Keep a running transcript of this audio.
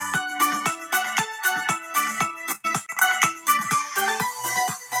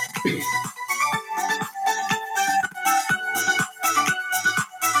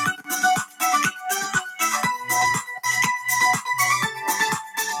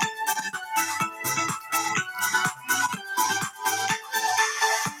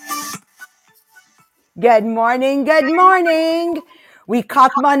Good morning. Good morning. We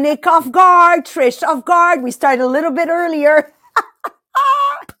caught Monique off guard, Trish off guard. We started a little bit earlier.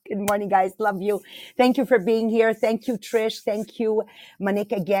 Good morning, guys. Love you. Thank you for being here. Thank you, Trish. Thank you,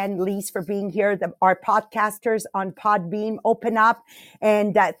 Monique, again, Lise, for being here. Our podcasters on Podbeam, open up.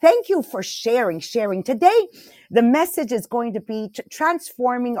 And thank you for sharing. Today, the message is going to be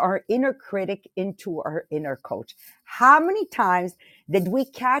transforming our inner critic into our inner coach. How many times did we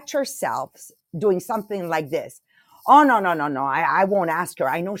catch ourselves doing something like this? Oh, no. I won't ask her.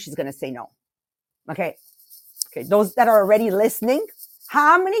 I know she's going to say no. Okay. Those that are already listening,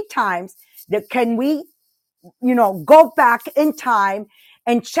 how many times can we, go back in time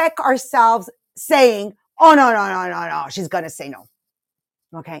and check ourselves saying, oh, no, she's going to say no.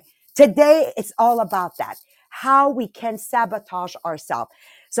 Okay. Today, it's all about that, how we can sabotage ourselves.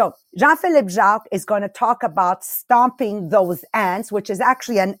 So Jean-Philippe Jacques is going to talk about stomping those ants, which is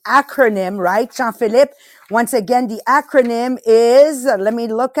actually an acronym, right, Jean-Philippe? Once again, the acronym is, let me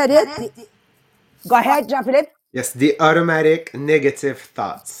look at it. Go ahead, Jean-Philippe. Yes, the automatic negative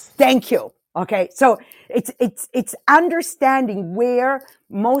thoughts. Thank you. Okay. So it's understanding where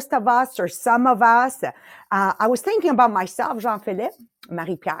most of us or some of us, I was thinking about myself, Jean-Philippe,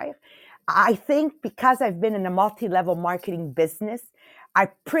 Marie-Pierre. I think because I've been in a multi-level marketing business, I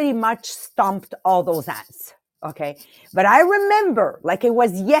pretty much stomped all those ants. Okay. But I remember like it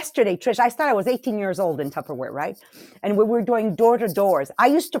was yesterday, Trish, I started, I was 18 years old in Tupperware, right? And we were doing door to doors. I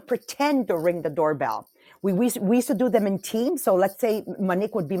used to pretend to ring the doorbell. We used to do them in teams. So let's say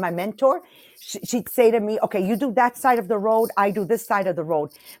Monique would be my mentor. She'd say to me, okay, you do that side of the road. I do this side of the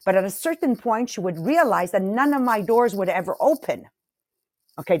road. But at a certain point, she would realize that none of my doors would ever open.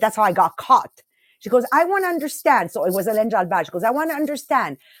 Okay. That's how I got caught. She goes, I want to understand. So it was Hélène Jalbert. She goes, I want to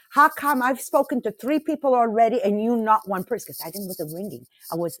understand. How come I've spoken to 3 people already and you not one person? Because I didn't with the ringing.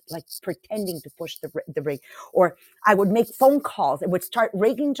 I was like pretending to push the ring. Or I would make phone calls. It would start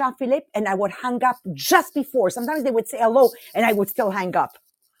ringing, Jean-Philippe, and I would hang up just before. Sometimes they would say hello and I would still hang up.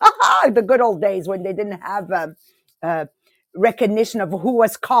 The good old days when they didn't have recognition of who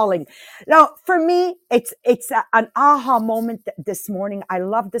was calling. Now, for me, it's an aha moment this morning. I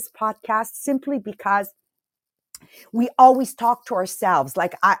love this podcast simply because we always talk to ourselves.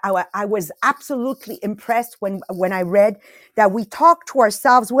 Like I was absolutely impressed when I read that we talk to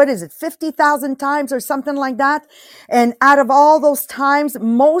ourselves. What is it? 50,000 times or something like that. And out of all those times,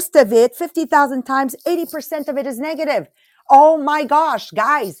 most of it, 50,000 times, 80% of it is negative. Oh my gosh,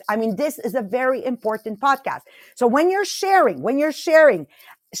 guys. I mean, this is a very important podcast. So when you're sharing,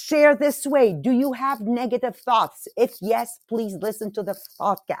 share this way. Do you have negative thoughts? If yes, please listen to the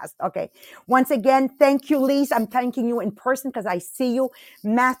podcast. Okay. Once again, thank you, Lise. I'm thanking you in person because I see you,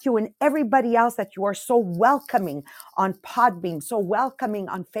 Matthew, and everybody else that you are so welcoming on Podbeam, so welcoming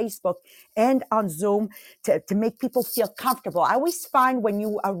on Facebook and on Zoom to make people feel comfortable. I always find when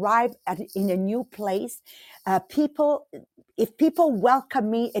you arrive in a new place, if people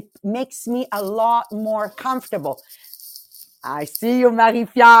welcome me, it makes me a lot more comfortable. I see you,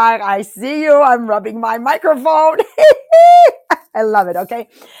 Marie-Pierre. I see you. I'm rubbing my microphone. I love it. Okay.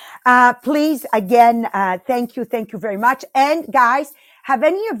 Please, again, thank you. Thank you very much. And guys, have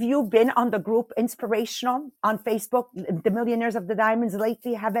any of you been on the group Inspirational on Facebook, the Millionaires of the Diamonds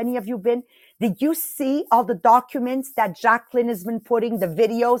lately? Have any of you been? Did you see all the documents that Jacqueline has been putting, the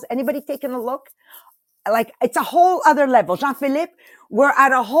videos? Anybody taking a look? Like it's a whole other level. Jean-Philippe, we're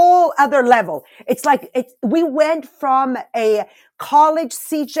at a whole other level. It's like we went from a college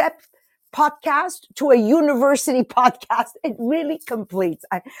CJEP podcast to a university podcast. It really completes.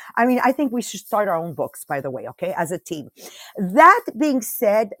 I mean, I think we should start our own books, by the way, okay, as a team. That being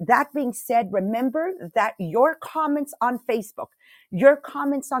said, remember that your comments on Facebook, your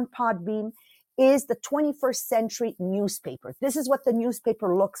comments on Podbeam, is the 21st century newspaper. This is what the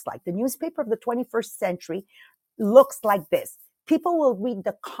newspaper looks like. The newspaper of the 21st century looks like this. People will read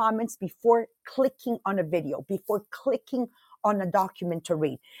the comments before clicking on a video, before clicking on a document to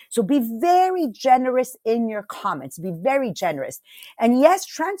read. So be very generous in your comments. Be very generous. And yes,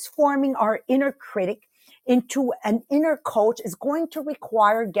 transforming our inner critic into an inner coach is going to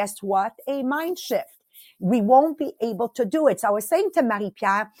require, guess what? A mind shift. We won't be able to do it. So I was saying to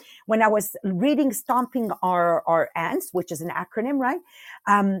Marie-Pierre, when I was reading Stomping Our Ants, which is an acronym, right?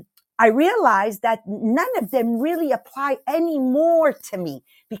 I realized that none of them really apply anymore to me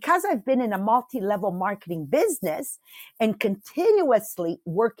because I've been in a multi-level marketing business and continuously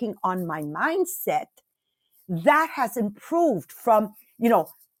working on my mindset. That has improved from,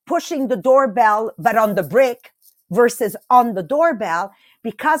 pushing the doorbell, but on the brick, versus on the doorbell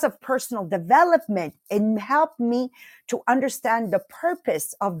because of personal development. It helped me to understand the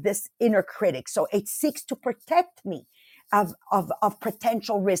purpose of this inner critic. So it seeks to protect me of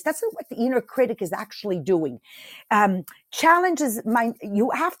potential risk. That's what the inner critic is actually doing. Challenges you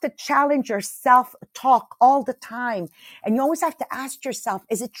have to challenge your self talk all the time. And you always have to ask yourself,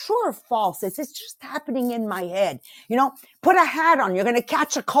 is it true or false? Is this just happening in my head? Put a hat on, you're going to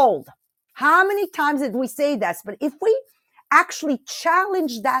catch a cold. How many times did we say this? But if we actually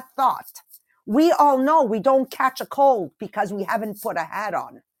challenge that thought, we all know we don't catch a cold because we haven't put a hat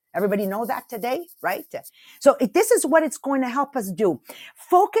on. Everybody know that today, right? So this is what it's going to help us do.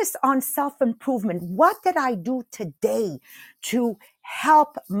 Focus on self-improvement. What did I do today to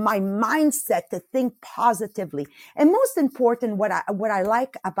help my mindset to think positively? And most important, what I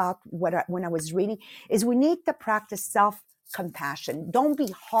like about when I was reading is we need to practice self-compassion. Don't be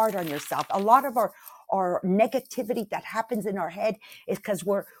hard on yourself. A lot of our negativity that happens in our head is because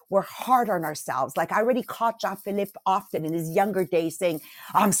we're hard on ourselves. Like I already caught Jean-Philippe often in his younger days saying,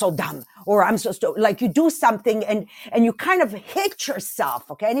 I'm so dumb, or I'm so stupid. Like you do something and you kind of hit yourself.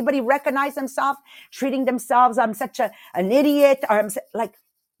 Okay. Anybody recognize themselves treating themselves? I'm such an idiot, or like,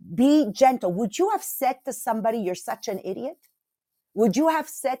 be gentle. Would you have said to somebody, you're such an idiot? Would you have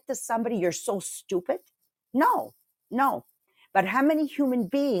said to somebody, you're so stupid? No, no. But how many human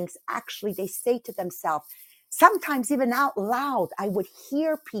beings actually, they say to themselves, sometimes even out loud? I would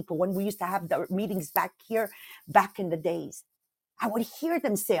hear people when we used to have the meetings back here, back in the days. I would hear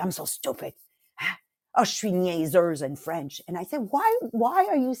them say, I'm so stupid. Oh, je suis niaiseuse in French. And I said, why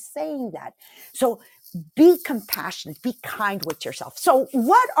are you saying that? So be compassionate, be kind with yourself. So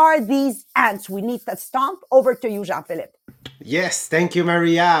what are these ants we need to stomp? Over to you, Jean-Philippe. Yes, thank you,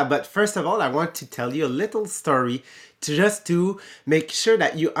 Maria. But first of all, I want to tell you a little story to make sure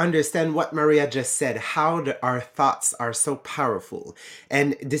that you understand what Maria just said, how our thoughts are so powerful.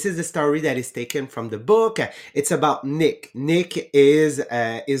 And this is a story that is taken from the book. It's about Nick. Nick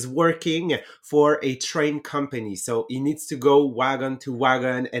is working for a train company, so he needs to go wagon to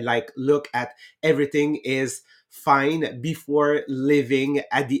wagon and like look at everything is fine before leaving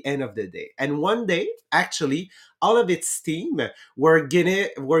at the end of the day. And one day, actually, all of its team were giving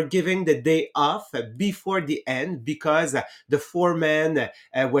the day off before the end because the foreman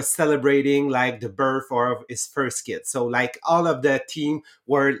was celebrating like the birth of his first kid. So like all of the team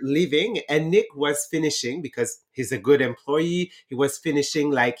were leaving and Nick was finishing because he's a good employee. He was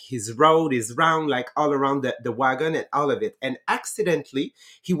finishing like his road, his round, like all around the wagon and all of it. And accidentally,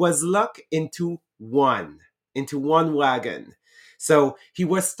 he was locked into one wagon. So he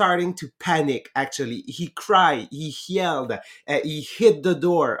was starting to panic, actually. He cried, he yelled, he hit the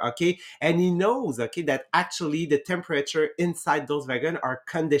door, okay? And he knows, okay, that actually the temperature inside those wagons are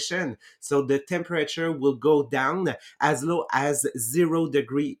conditioned. So the temperature will go down as low as 0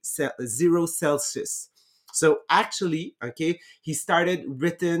 Celsius. So actually, okay, he started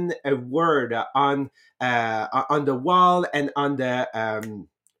written a word on the wall and on the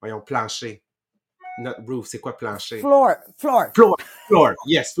voyons, plancher. Not roof, c'est quoi plancher? Floor. Floor, floor.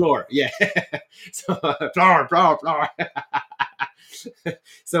 Yes, floor. Yeah. So floor.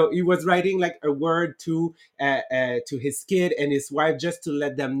 So he was writing like a word to his kid and his wife just to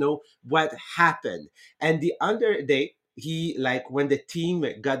let them know what happened. And the other day, he like when the team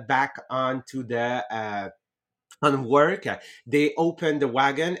got back onto the on work, they opened the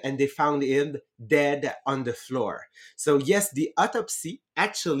wagon and they found him dead on the floor. So yes, the autopsy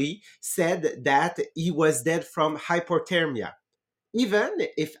actually said that he was dead from hypothermia. Even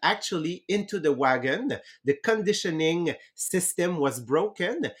if actually into the wagon, the conditioning system was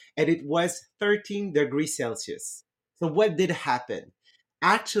broken and it was 13 degrees Celsius. So what did happen?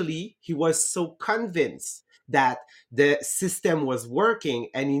 Actually, he was so convinced that the system was working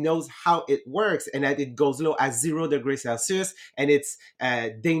and he knows how it works and that it goes low at 0 degrees Celsius and it's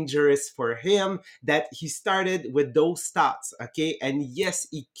dangerous for him that he started with those thoughts. Okay. And yes,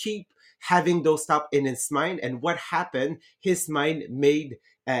 he keep having those thoughts in his mind. And what happened? His mind made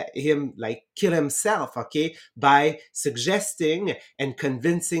him like kill himself, okay, by suggesting and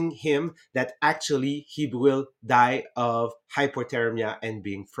convincing him that actually he will die of hypothermia and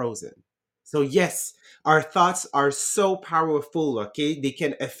being frozen. So yes, our thoughts are so powerful, okay? They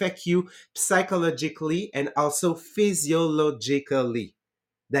can affect you psychologically and also physiologically.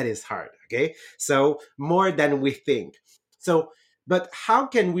 That is hard, okay? So more than we think. So but how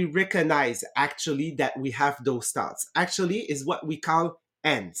can we recognize actually that we have those thoughts? Actually is what we call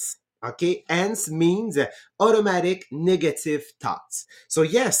ants. Okay, ants means automatic negative thoughts. So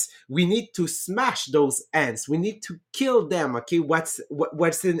yes, we need to smash those ants. We need to kill them. Okay, what's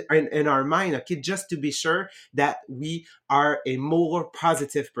in our mind? Okay, just to be sure that we are a more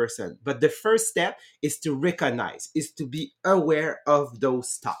positive person. But the first step is to recognize, is to be aware of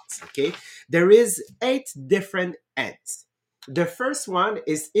those thoughts. Okay, there is 8 different ants. The first one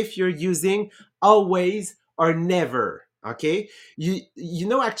is if you're using always or never. Okay, you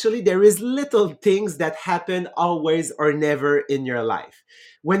know, actually there is little things that happen always or never in your life.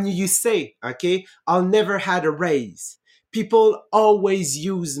 When you say, okay, I'll never had a raise, people always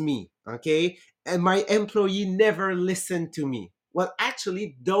use me, okay, and my employee never listened to me. Well,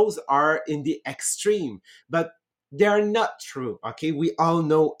 actually those are in the extreme, but they are not true. Okay, we all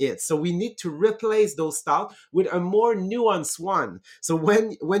know it, so we need to replace those thoughts with a more nuanced one. So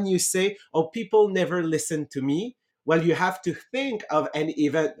when you say, oh, people never listen to me, well, you have to think of an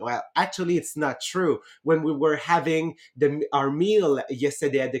event. Well, actually, it's not true. When we were having our meal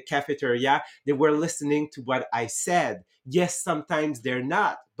yesterday at the cafeteria, they were listening to what I said. Yes, sometimes they're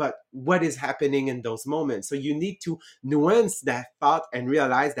not, but what is happening in those moments? So you need to nuance that thought and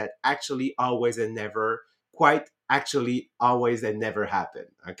realize that actually always and never quite actually always and never happen.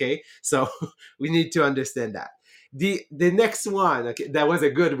 Okay, so we need to understand that. The next one, okay, that was a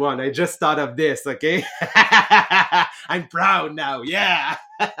good one. I just thought of this. Okay, I'm proud now. Yeah.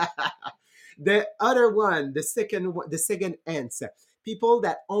 The other one, the second answer, people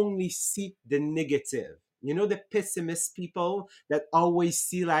that only see the negative. You know, the pessimist people that always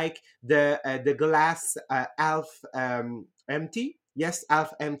see like the glass half empty. Yes,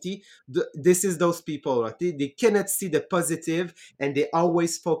 half empty. This is those people. Okay? They cannot see the positive, and they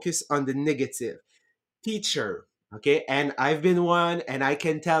always focus on the negative. Teacher. Okay, and I've been one, and I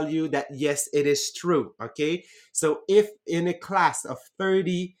can tell you that yes, it is true. Okay, so if in a class of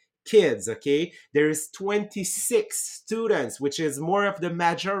 30 kids, okay, there is 26 students, which is more of the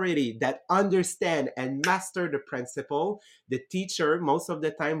majority, that understand and master the principle, the teacher most of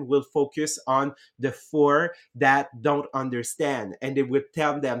the time will focus on the four that don't understand, and they will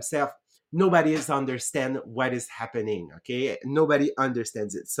tell themselves, nobody is understand what is happening. Okay, nobody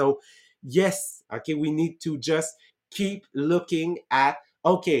understands it. So yes, okay, we need to just keep looking at,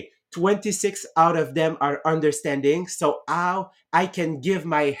 okay, 26 out of them are understanding, so how I can give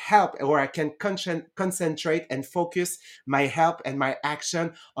my help, or I can concentrate and focus my help and my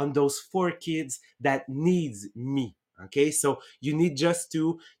action on those 4 kids that needs me. Okay, so you need just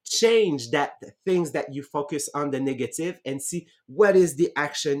to change that things that you focus on the negative and see what is the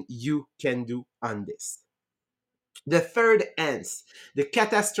action you can do on this. The third ends, the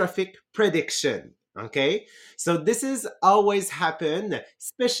catastrophic prediction. Okay, so this is always happen,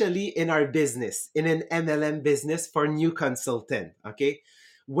 especially in our business, in an MLM business for new consultant. Okay,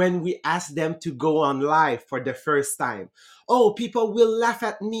 when we ask them to go on live for the first time, oh, people will laugh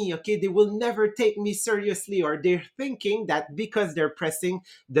at me. Okay, they will never take me seriously, or they're thinking that because they're pressing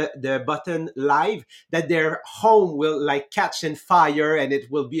the button live, that their home will like catch in fire and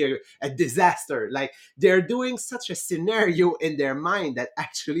it will be a disaster. Like, they're doing such a scenario in their mind that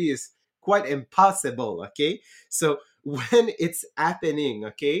actually is quite impossible. Okay, so when it's happening,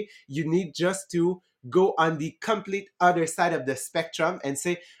 okay, you need just to go on the complete other side of the spectrum and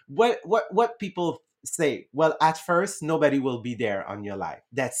say, what people say. Well, at first nobody will be there on your live,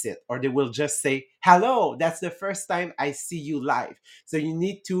 that's it, or they will just say, hello, that's the first time I see you live. So you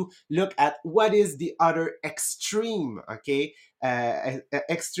need to look at what is the other extreme. Okay,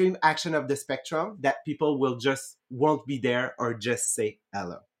 extreme action of the spectrum that people will just won't be there or just say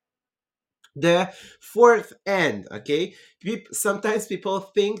hello. The fourth end, okay, sometimes people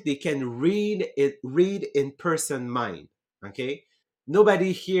think they can read in person mind. Okay,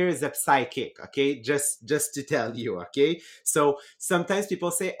 nobody here is a psychic. Okay, just to tell you. Okay, so sometimes people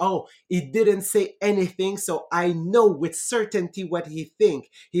say, oh, he didn't say anything, so I know with certainty what he think,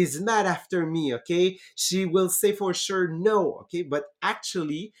 he's mad after me. Okay, she will say for sure no. Okay, but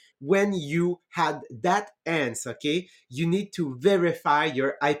actually when you had that ends, okay, you need to verify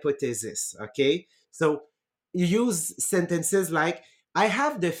your hypothesis. Okay, so you use sentences like, I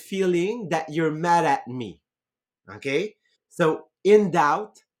have the feeling that you're mad at me. Okay, so in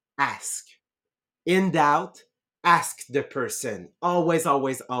doubt, ask. In doubt, ask the person. Always,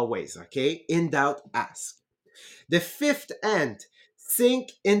 always, always. Okay, in doubt, ask. The fifth end,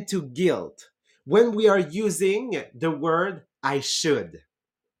 sink into guilt. When we are using the word I should,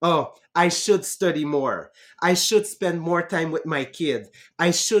 oh, I should study more. I should spend more time with my kids.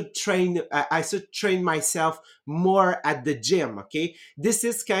 I should train myself more at the gym. Okay, this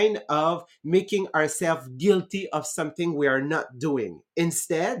is kind of making ourselves guilty of something we are not doing.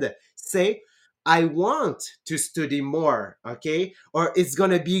 Instead, say, I want to study more, okay? Or it's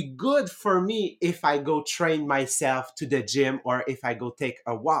gonna be good for me if I go train myself to the gym or if I go take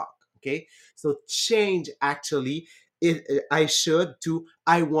a walk, okay? So change actually, I should to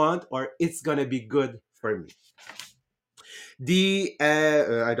I want or it's gonna be good for me. The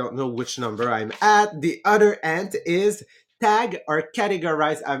I don't know which number I'm at. The other end is tag or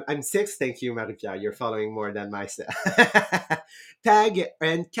categorize. I'm six. Thank you, Marie-Pierre. You're following more than myself. Tag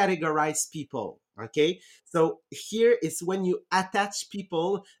and categorize people. Okay. So here is when you attach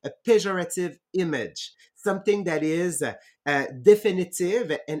people a pejorative image, something that is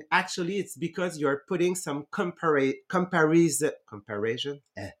definitive, and actually it's because you're putting some comparison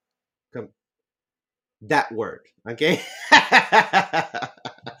com- that word, okay?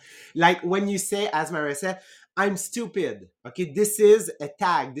 Like when you say, as Maria said, I'm stupid, okay? This is a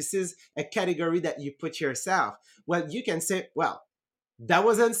tag, this is a category that you put yourself. Well, you can say, well, that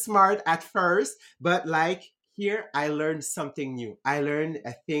wasn't smart at first, but like here I learned something new. I learned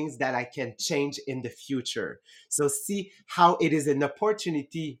things that I can change in the future. So see how it is an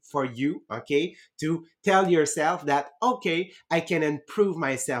opportunity for you, okay, to tell yourself that, okay, I can improve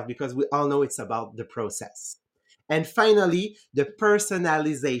myself because we all know it's about the process. And finally, the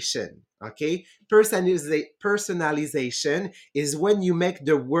personalization. Okay, personalization is when you make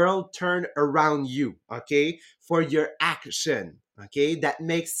the world turn around you. Okay, for your action. Okay, that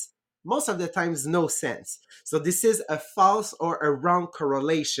makes most of the times no sense. So this is a false or a wrong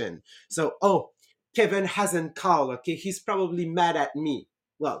correlation. So, oh, Kevin hasn't called. Okay, he's probably mad at me.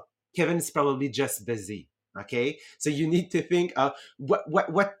 Well, Kevin is probably just busy. Okay, so you need to think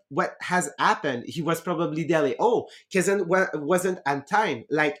what has happened. He was probably delayed. Oh, Kevin wasn't on time.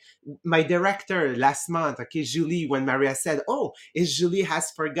 Like my director last month, okay, Julie, when Maria said, oh, is Julie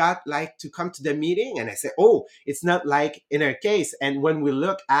has forgot like to come to the meeting? And I said, oh, it's not like in her case. And when we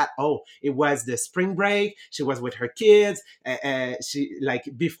look at, oh, it was the spring break, she was with her kids, she like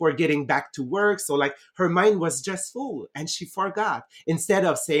before getting back to work. So like her mind was just full and she forgot. Instead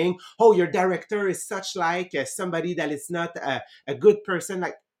of saying, oh, your director is such like somebody that is not a good person,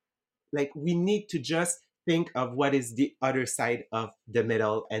 like we need to just think of what is the other side of the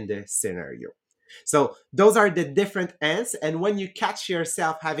middle and the scenario. So those are the different ends. And when you catch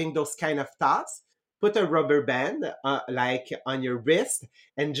yourself having those kind of thoughts, put a rubber band like on your wrist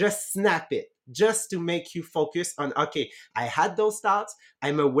and just snap it just to make you focus on, okay, I had those thoughts,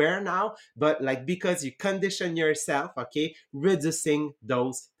 I'm aware now, but like because you condition yourself, okay, reducing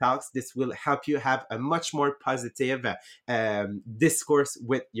those thoughts, this will help you have a much more positive discourse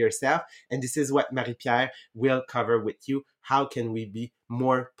with yourself. And this is what Marie-Pierre will cover with you. How can we be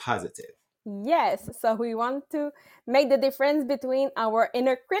more positive? Yes, so we want to make the difference between our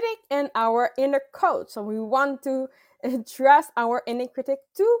inner critic and our inner coach. So we want to trust our inner critic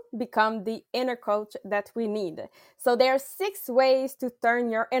to become the inner coach that we need. So there are 6 ways to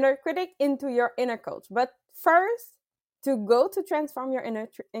turn your inner critic into your inner coach. But first, to go to transform your inner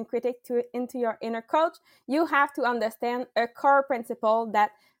critic into your inner coach, you have to understand a core principle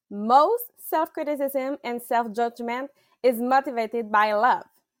that most self-criticism and self-judgment is motivated by love.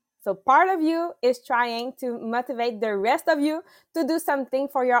 So part of you is trying to motivate the rest of you to do something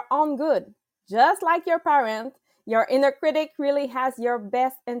for your own good. Just like your parent, your inner critic really has your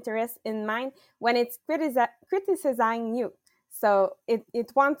best interest in mind when it's criticizing you. So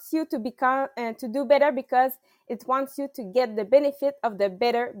it wants you to become to do better because it wants you to get the benefit of the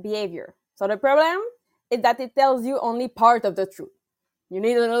better behavior. So the problem is that it tells you only part of the truth. You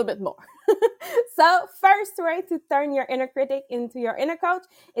need a little bit more. So, first way to turn your inner critic into your inner coach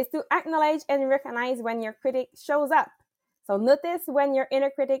is to acknowledge and recognize when your critic shows up. So, notice when your inner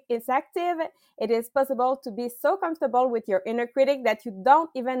critic is active. It is possible to be so comfortable with your inner critic that you don't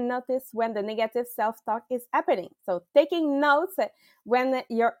even notice when the negative self talk is happening. So, taking notes when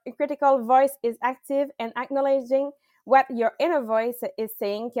your critical voice is active and acknowledging what your inner voice is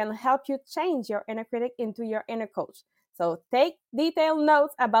saying can help you change your inner critic into your inner coach. So take detailed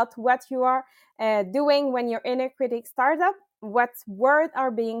notes about what you are doing when your inner critic starts up, what words are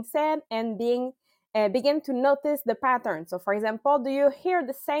being said, and begin to notice the pattern. So, for example, do you hear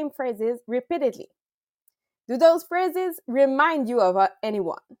the same phrases repeatedly? Do those phrases remind you of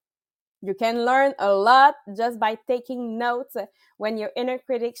anyone? You can learn a lot just by taking notes when your inner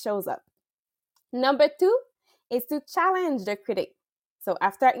critic shows up. Number 2 is to challenge the critic. So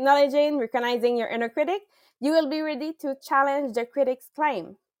after acknowledging, recognizing your inner critic, you will be ready to challenge the critic's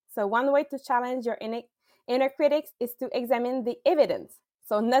claim. So one way to challenge your inner critics is to examine the evidence.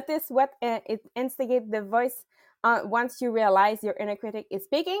 So notice what it instigates the voice once you realize your inner critic is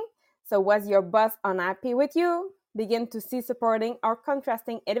speaking. So was your boss unhappy with you? begin to see supporting or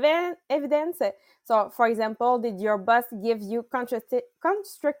contrasting evidence. So, for example, did your boss give you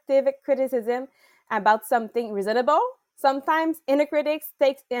constructive criticism about something reasonable? Sometimes inner critics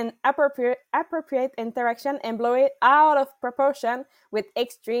take an appropriate interaction and blow it out of proportion with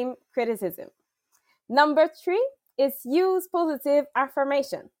extreme criticism. Number three is use positive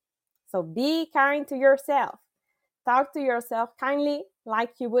affirmation. So be kind to yourself. Talk to yourself kindly,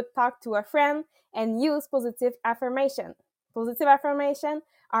 like you would talk to a friend, and use positive affirmation. Positive affirmation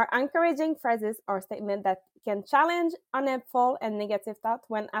are encouraging phrases or statements that can challenge unhelpful and negative thoughts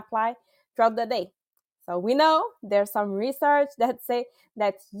when applied throughout the day. So we know there's some research that say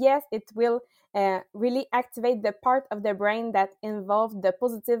that yes, it will really activate the part of the brain that involve the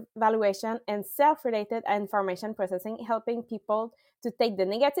positive valuation and self-related information processing, helping people to take the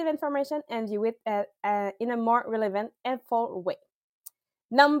negative information and view it in a more relevant and full way.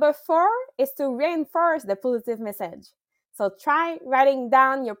 Number four is to reinforce the positive message. So try writing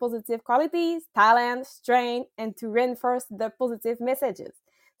down your positive qualities, talents, strengths, and to reinforce the positive messages.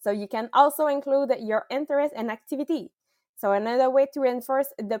 So you can also include your interests and activity. So another way to reinforce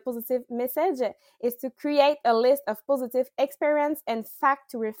the positive message is to create a list of positive experience and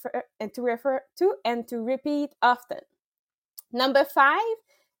facts to refer to and to repeat often. Number five,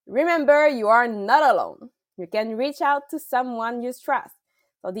 remember you are not alone. You can reach out to someone you trust.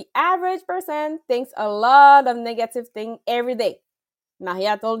 So the average person thinks a lot of negative things every day.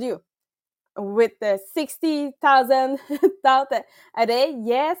 Maria told you. With the 60,000 thoughts a day,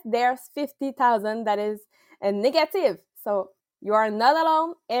 yes, there's 50,000 that is negative. So you are not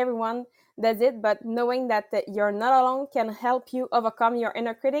alone. Everyone does it, but knowing that you're not alone can help you overcome your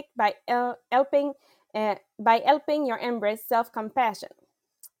inner critic by helping your embrace self-compassion.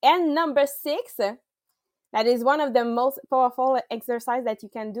 And number six, that is one of the most powerful exercises that you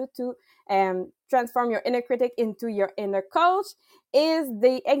can do to transform your inner critic into your inner coach, is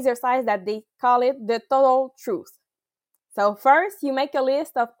the exercise that they call it the total truth. So first, you make a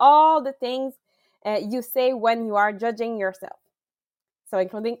list of all the things you say when you are judging yourself. So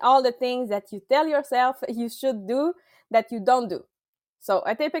including all the things that you tell yourself you should do that you don't do. So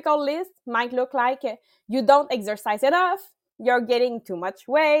a typical list might look like you don't exercise enough, you're getting too much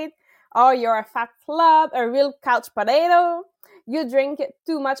weight, or you're a fat slob, a real couch potato, you drink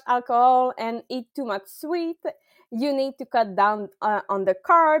too much alcohol and eat too much sweet, you need to cut down on the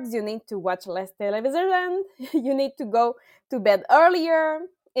carbs, you need to watch less television, you need to go to bed earlier.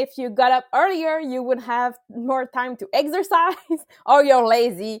 If you got up earlier, you would have more time to exercise, or you're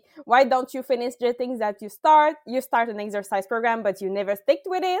lazy. Why don't you finish the things that you start? You start an exercise program, but you never stick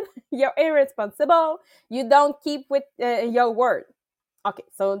with it. You're irresponsible. You don't keep with your word. Okay,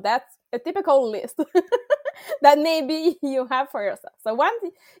 so that's a typical list that maybe you have for yourself. So once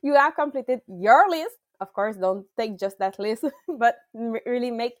you have completed your list, of course, don't take just that list, but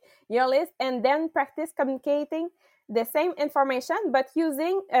really make your list and then practice communicating the same information, but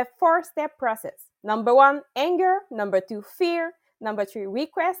using a 4-step process. Number one, anger. Number two, fear. Number three,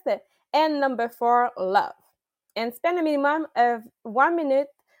 request. And number four, love. And spend a minimum of 1 minute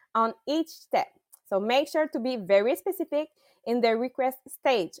on each step. So make sure to be very specific in the request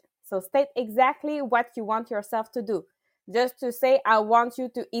stage. So state exactly what you want yourself to do. Just to say, I want you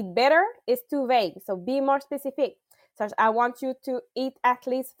to eat better is too vague. So be more specific. Such, I want you to eat at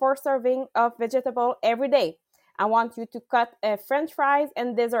least 4 servings of vegetable every day. I want you to cut French fries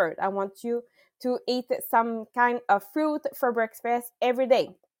and dessert. I want you to eat some kind of fruit for breakfast every day.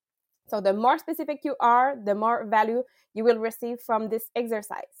 So the more specific you are, the more value you will receive from this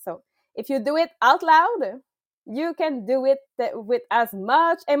exercise. So if you do it out loud, you can do it with as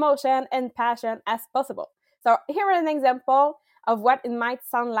much emotion and passion as possible. So here is an example of what it might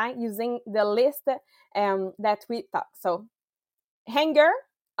sound like using the list that we talked. So anger.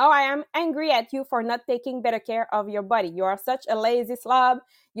 Oh, I am angry at you for not taking better care of your body. You are such a lazy slob.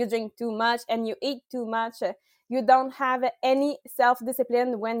 You drink too much and you eat too much. You don't have any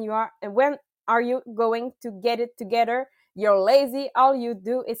self-discipline. When are you going to get it together? You're lazy. All you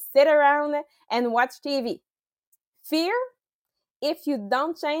do is sit around and watch TV. Fear. If you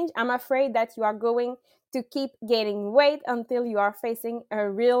don't change, I'm afraid that you are going to keep gaining weight until you are facing a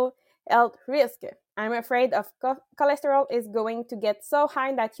real health risk. I'm afraid of cholesterol is going to get so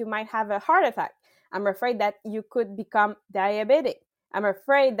high that you might have a heart attack. I'm afraid that you could become diabetic. I'm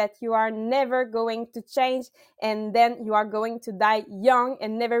afraid that you are never going to change and then you are going to die young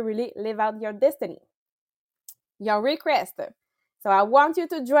and never really live out your destiny. Your request. So I want you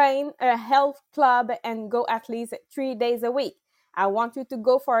to join a health club and go at least 3 days a week. I want you to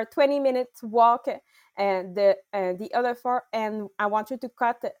go for a 20-minute walk, and the other 4, and I want you to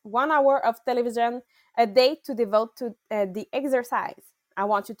cut 1 hour of television a day to devote to the exercise. I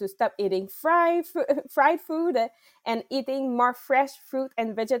want you to stop eating fried food and eating more fresh fruit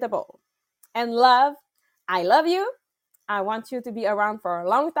and vegetable. And love, I love you. I want you to be around for a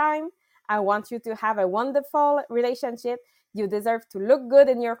long time. I want you to have a wonderful relationship. You deserve to look good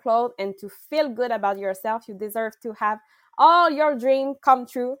in your clothes and to feel good about yourself. You deserve to have all your dreams come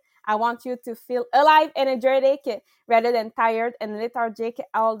true. I want you to feel alive, energetic, rather than tired and lethargic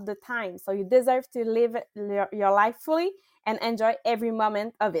all the time. So you deserve to live your life fully and enjoy every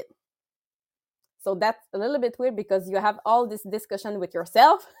moment of it. So that's a little bit weird because you have all this discussion with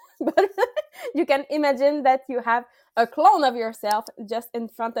yourself, but you can imagine that you have a clone of yourself just in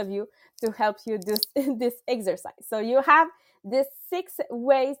front of you to help you do this exercise. So you have these 6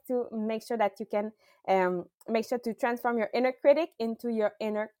 ways to make sure that you can make sure to transform your inner critic into your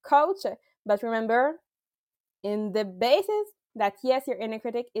inner coach. But remember, in the basis that yes, your inner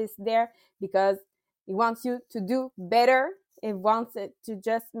critic is there because it wants you to do better. It wants it to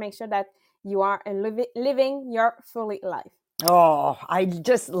just make sure that you are living your fully life. Oh, I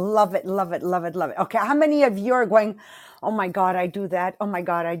just love it, love it, love it, love it. Okay, how many of you are going, oh my God, I do that. Oh my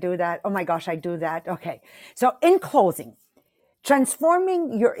God, I do that. Oh my gosh, I do that. Okay, so in closing,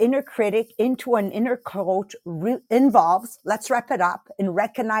 transforming your inner critic into an inner coach involves, let's wrap it up, in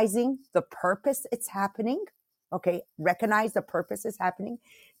recognizing the purpose it's happening. Okay, recognize the purpose is happening,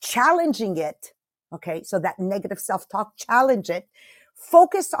 challenging it. Okay, so that negative self-talk, challenge it.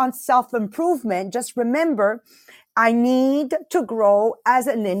 Focus on self-improvement. Just remember, I need to grow as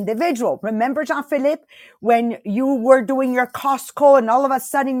an individual. Remember, Jean-Philippe, when you were doing your Costco and all of a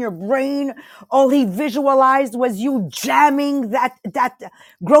sudden your brain, all he visualized was you jamming that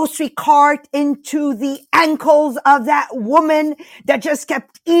grocery cart into the ankles of that woman that just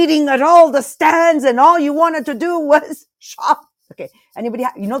kept eating at all the stands and all you wanted to do was shop. Okay. Anybody,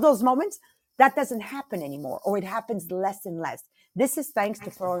 you know those moments? That doesn't happen anymore, or it happens less and less. This is thanks to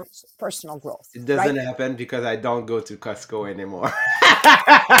personal growth, It right? doesn't happen because I don't go to Costco anymore.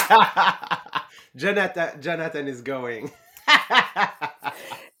 Jonathan is going. 10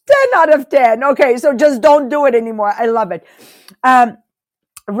 out of 10. Okay, so just don't do it anymore. I love it.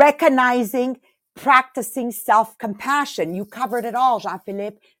 Recognizing, practicing self-compassion. You covered it all,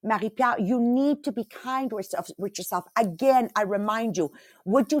 Jean-Philippe, Marie-Pierre. You need to be kind with yourself. Again, I remind you,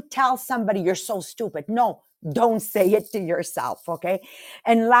 would you tell somebody you're so stupid? No, don't say it to yourself, okay?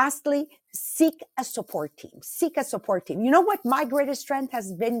 And lastly, seek a support team. Seek a support team. You know what my greatest strength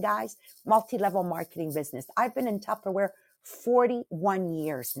has been, guys? Multi-level marketing business. I've been in Tupperware 41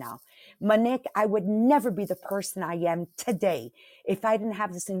 years now. Monique, I would never be the person I am today if I didn't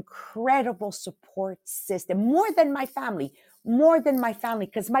have this incredible support system, more than my family,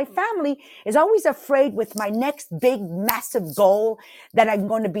 because my family is always afraid with my next big, massive goal that I'm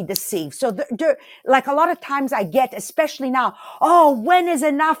going to be deceived. So like a lot of times I get, especially now, oh, when is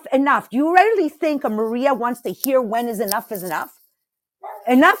enough enough? Do you really think a Maria wants to hear when is enough is enough?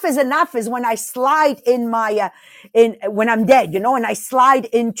 Enough is enough is when I slide in my, when I'm dead, and I slide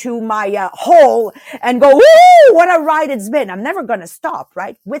into my hole and go, woo, what a ride it's been. I'm never going to stop,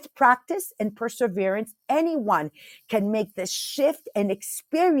 right? With practice and perseverance, anyone can make this shift and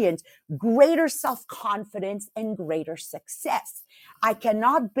experience greater self-confidence and greater success. I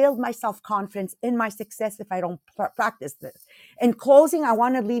cannot build my self-confidence in my success if I don't practice this. In closing, I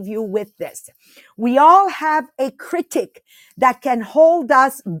want to leave you with this. We all have a critic that can hold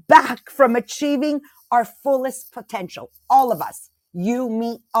us back from achieving our fullest potential. All of us. You,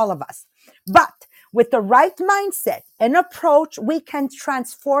 me, all of us. But with the right mindset and approach, we can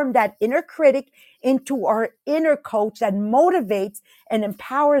transform that inner critic into our inner coach that motivates and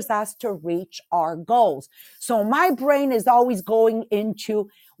empowers us to reach our goals. So my brain is always going into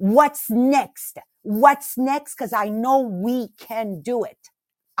what's next? What's next? Because I know we can do it.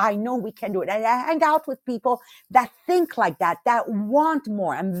 I know we can do it. And I hang out with people that think like that want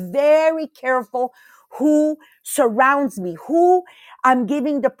more. I'm very careful who surrounds me, who I'm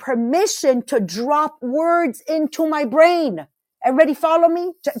giving the permission to drop words into my brain. Everybody follow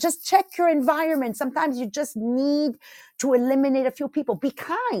me? Just check your environment. Sometimes you just need to eliminate a few people. Be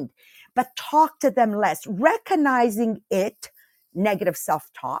kind, but talk to them less. Recognizing it, negative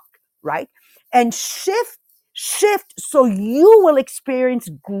self-talk, right? And shift so you will experience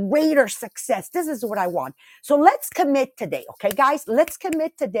greater success. This is what I want. So let's commit today. Okay, guys, let's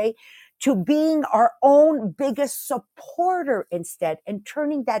commit today to being our own biggest supporter instead and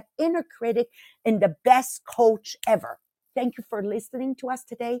turning that inner critic in the best coach ever. Thank you for listening to us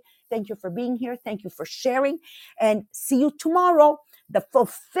today. Thank you for being here. Thank you for sharing, and see you tomorrow. The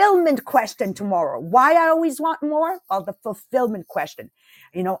fulfillment question tomorrow. Why I always want more? Well, the fulfillment question.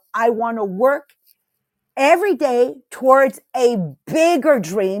 I want to work every day towards a bigger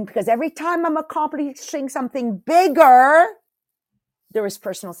dream, because every time I'm accomplishing something bigger, there is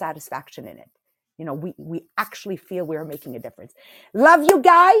personal satisfaction in it. We actually feel we're making a difference. Love you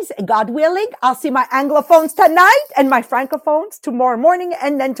guys. God willing, I'll see my Anglophones tonight and my Francophones tomorrow morning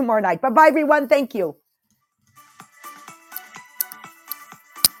and then tomorrow night. Bye-bye, everyone. Thank you.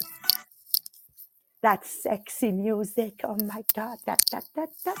 That sexy music. Oh my God. That.